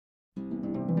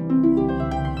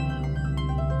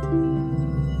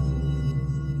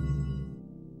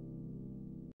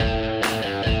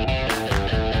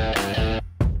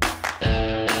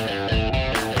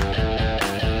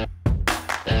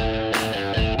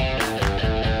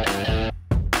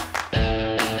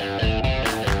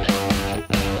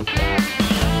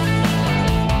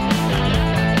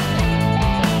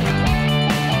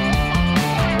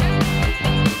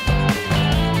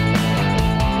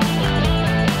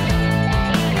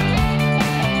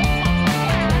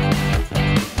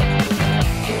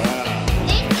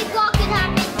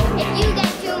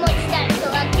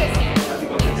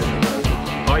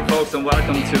and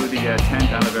welcome to the 10th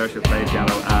anniversary of Play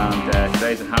Piano, and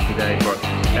today's a happy day for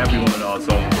everyone and all.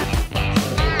 So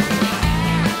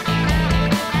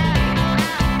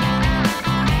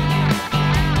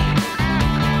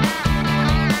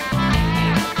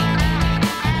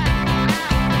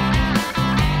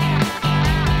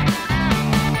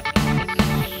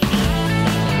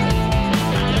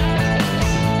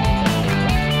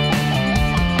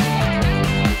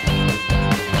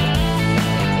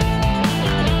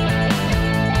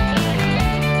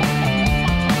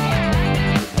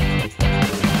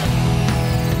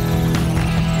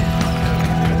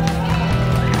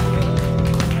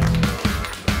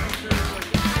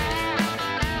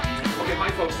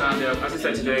as I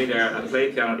said today there at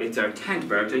Play Piano, it's our 10th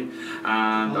birthday,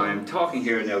 and I'm talking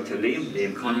here now to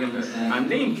Liam Cunningham, and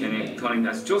Liam Cunningham,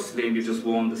 that's just Liam, you just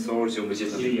won the Swords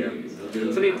Musician of the Year.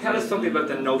 So Liam, tell us something about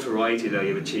the notoriety that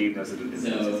you've achieved as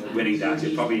winning that.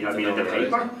 You probably have been in the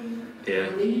paper. Yeah.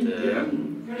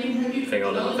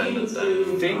 Fingal Independent.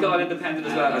 Fingal Independent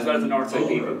as well as the Northside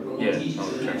people.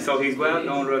 Yeah. So he's well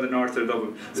known around the north side of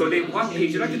Dublin. So Liam, what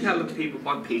piece, you'd like to tell the people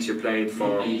what piece you played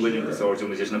for winning the Swords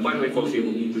Musician? And by the way folks,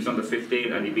 he was under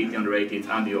 15 and he beat the under 18s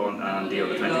and the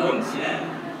under 21s.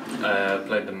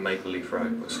 Played the Maple Leaf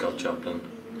Rag with Scott Joplin.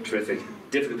 Terrific.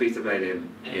 Difficult piece to play, Liam.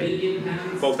 Yeah.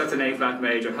 Folks, that's an A-flat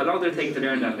major. How long did it take to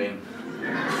learn that, Liam?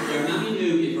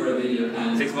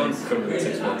 6 months? 6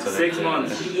 months. 6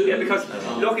 months. Yeah, because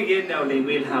looking in now, Liam,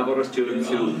 we'll have other students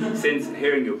who, since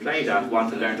hearing you play that,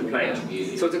 want to learn to play it.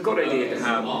 So it's a good idea to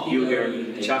have you here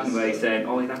chatting away saying,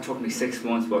 oh, that took me 6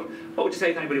 months, but what would you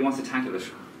say if anybody wants to tackle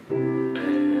it?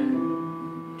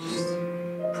 Just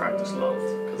practice loads,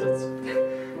 because it's...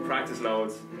 Practice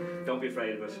loads. Don't be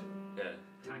afraid of it. Yeah.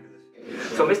 Tackle it.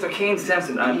 So Mr. Keane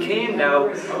Simpson, and Keane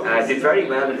now did very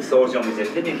well in the Swords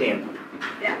Musician, didn't you, Keane?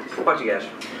 Yeah. What'd you get?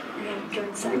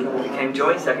 Joint second. You came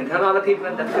joint second. Tell all the people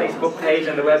on the Facebook page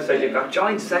and the website you got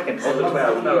joint second under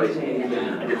 12, isn't that right?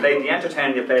 And you played the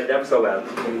entertaining, you played it ever so well.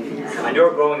 And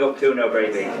you're growing up too now, very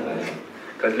big.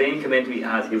 Because Liam came into me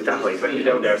as he was that way, he was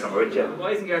down there somewhere, weren't you? Why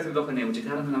isn't guys looking in? Would you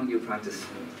tell him how long you practice?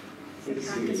 20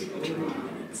 minutes.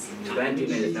 20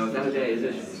 minutes. Now, is that a day, is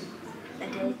it? A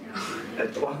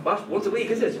day. What? Once a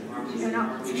week, is it? No,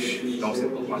 not. No,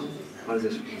 what is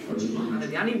it? And are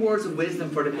there any words of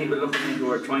wisdom for the people looking in who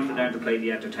are trying to learn to play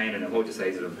the entertainer? And what would you say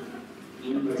to them?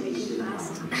 You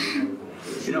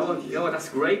know, that's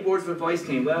great words of advice,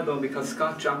 Keane. Well done, because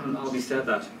Scott Joplin always said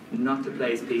that, not to play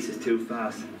his pieces too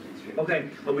fast. Okay,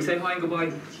 well, we say hi and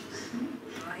goodbye.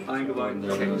 Hi and goodbye.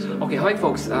 Okay, hi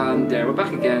folks, and we're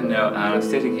back again now, and I'm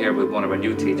sitting here with one of our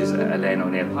new teachers, Elena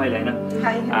O'Neill. Hi, Elena.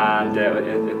 Hi. And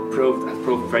it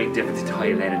proved very difficult to tie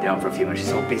Elena down for a few minutes.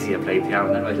 She's so busy at play piano,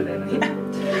 isn't that right, Elena? Yeah.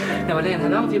 Now, Elena, how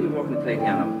long have you been working at play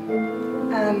piano?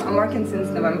 I'm working since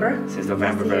November. Since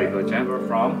November, very good. Remember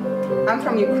from? I'm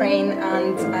from Ukraine,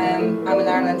 and I'm in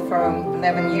Ireland for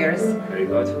 11 years. Very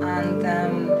good. And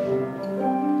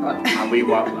and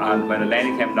when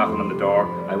Elena came knocking on the door,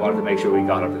 I wanted to make sure we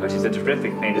got her because she's a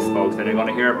terrific pianist, folks. And you're going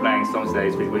to hear her playing some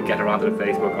stage. We'll get her onto the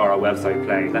Facebook or our website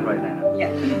playing. Is that right, Elena?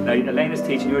 Yeah. Now, Elena's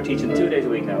teaching. You're teaching 2 days a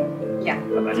week now. Yeah.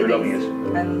 And you're loving it.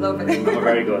 I love it. Oh,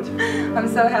 very good. I'm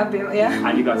so happy. Yeah.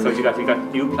 And you got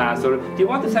new plans. So, do you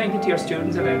want the same thing to your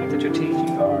students, Elena, that you're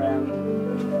teaching, or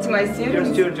to my students? Your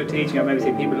students you're teaching, or maybe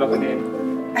say people looking in.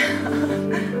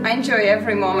 I enjoy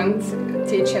every moment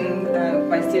teaching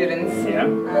my students. Yeah.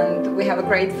 And we have a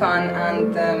great fun,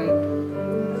 and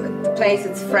the place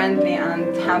is friendly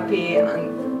and happy, and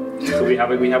so we have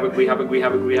a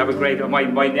great.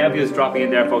 My nephew's dropping in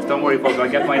there, folks. Don't worry, folks. I'll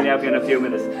get my nephew in a few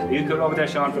minutes. You can go over there,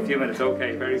 Sean, for a few minutes.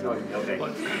 Okay, very good. Okay.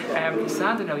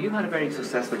 Sandra, now you had a very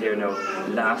successful year now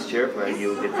last year, where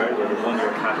you did very well. You won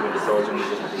your category in the Swords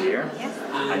Musician of the Year,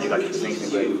 and you got your distinction in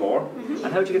grade 4.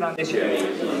 And how did you get on this year?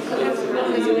 It was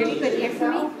a really good year for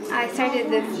me. I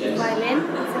started the violin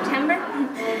in September,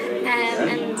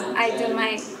 and I did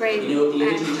my grade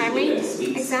primary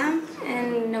exam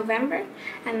in November,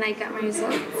 and I got my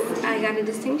results. I got a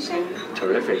distinction.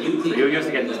 Terrific. So you're used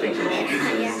to getting distinctions.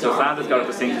 Yeah. So Sandra's got a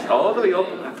distinction all the way up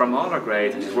from all her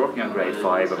grades, and she's working on grade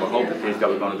 5, and we're hoping she's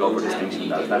going to go for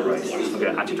distinction. Is that right? Okay.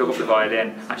 And she took up the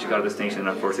violin, and she got a distinction in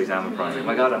her first exam in primary.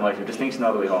 My God, I'm like, distinction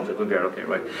all the way home. So good girl. Okay,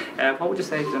 right. What would you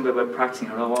say to them about practicing?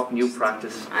 How often you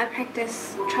practice? I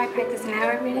try practice an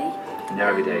hour every day. An hour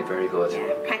every day, very good.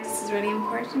 Yeah, practice is really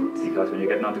important. Because when you're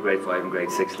getting on to grade 5 and grade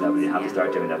 6 level, you have to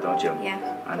start doing that, don't you? Yeah.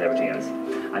 And everything else.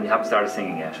 And you haven't started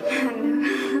singing yet.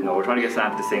 No. No, we're trying to get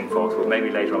Santa to sing, folks, but maybe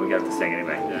later on we get him to sing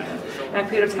anyway. And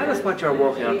Peter, tell us what you're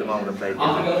working on at the moment and play.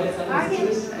 I'm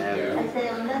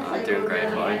doing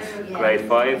grade 5. Grade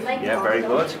 5, yeah, very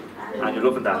good. And you're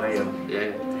loving that, are you?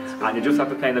 Yeah. And you just have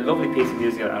to play a lovely piece of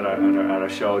music at our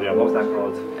show there. What was that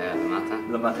called?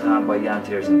 Le Matin by Jan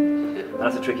Tiersen. Yeah.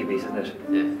 That's a tricky piece, isn't it?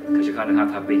 Yeah. Because you kind of have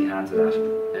to have big hands for that.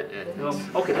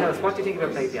 Yeah. Okay, tell us, what do you think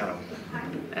about playing piano?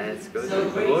 It's good.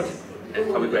 We're good?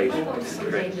 Are we great?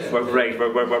 We're great.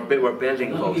 We're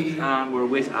building folks. And we're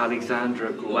with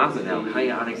Alexandra Guava now.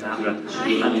 Hiya, Alexandra.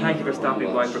 And thank you for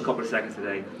stopping by for a couple of seconds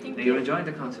today. Thank Now, you. you're enjoying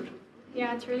the concert?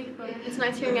 Yeah, it's really fun. It's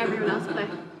nice hearing everyone else play.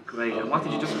 Great. And what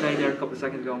did you just play there a couple of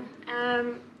seconds ago?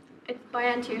 It's by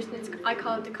Anne Tiersen. I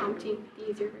call it the Comte, the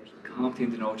easier version.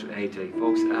 Compton de Notre Dame.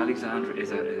 Folks, Alexandra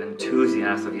is an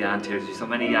enthusiast of Jan Tiersen. So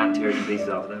many Jan Tiersen pieces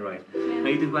off, is that right? Yeah. Now,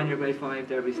 you did win your grade 5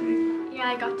 there recently. Yeah,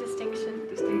 I got distinction.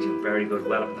 Distinction, very good.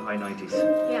 Well up in the high 90s.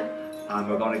 Yeah. And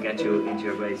we're going to get you into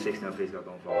your grade 6 now, please go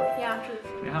going forward. Yeah, after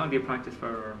this. Now, how long do you practice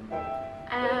for?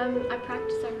 I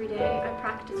practice every day. I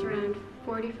practice around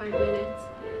 45 minutes.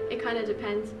 It kind of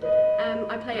depends.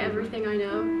 I play everything I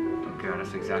know. Okay,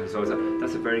 that's exactly. So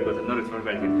that's a very good. Another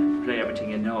very good. Play everything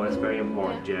you know. That's very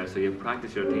important. Yeah. So you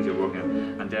practice your things you're working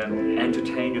on, and then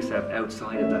entertain yourself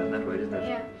outside of that. Isn't that right? Isn't it?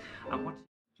 Yeah. And what?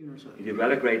 You did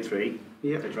well at grade 3.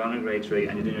 Yeah. You're drawn in grade 3,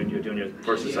 and you're doing your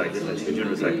first recital, isn't it? Your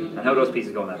junior recital. And how are those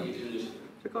pieces going, Adam?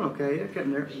 They're going okay, yeah,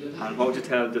 getting there. And what would you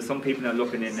tell? There's some people now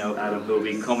looking in now, Adam, who will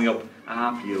be coming up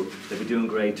after you. They'll be doing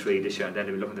grade 3 this year, and then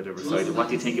they'll be looking at the recital. What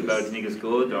do you think about it? Do you think it's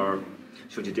good, or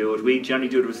should you do it? We generally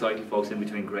do the recital, folks, in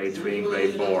between grade 3 and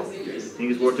grade 4. Do you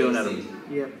think it's worth doing, Adam?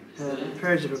 Yeah,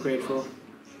 prepares you for grade 4.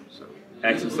 So.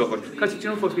 Excellent stuff. Because, you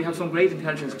know, folks, we have some great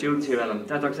intelligent students here, Adam,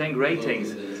 that are saying great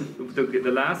things.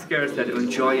 The last girl said,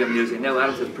 enjoy your music. Now,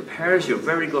 Adam says, prepares you,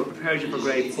 very good, prepares you for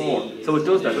grade 4. So it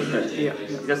does that, doesn't it? Yeah.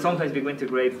 Because sometimes we go into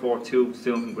grade 4 too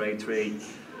soon from grade 3.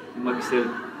 You might be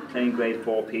still playing grade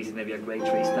 4 pieces, maybe a grade 3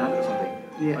 standard or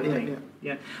something.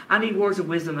 Yeah. Any words of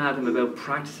wisdom, Adam, about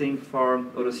practicing for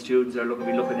other students that are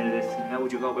be looking into this? How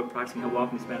would you go about practicing? How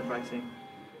often do you spend practicing?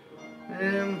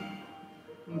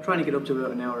 I'm trying to get up to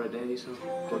about an hour a day, so.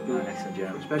 Good man, excellent,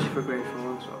 yeah. Especially for grade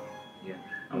 4, so. Yeah.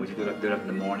 And would you do that in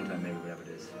the morning time, maybe, whatever it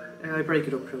is? I break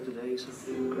it up throughout the day, so.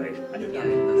 Great. And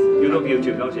you love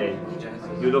YouTube, don't you?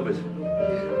 You love it.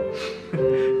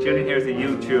 Gillian here is a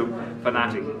YouTube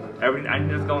fanatic. Anything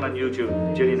that's going on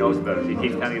YouTube, Gillian knows about it. He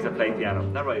keeps telling us to play piano.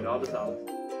 Not right, all the songs.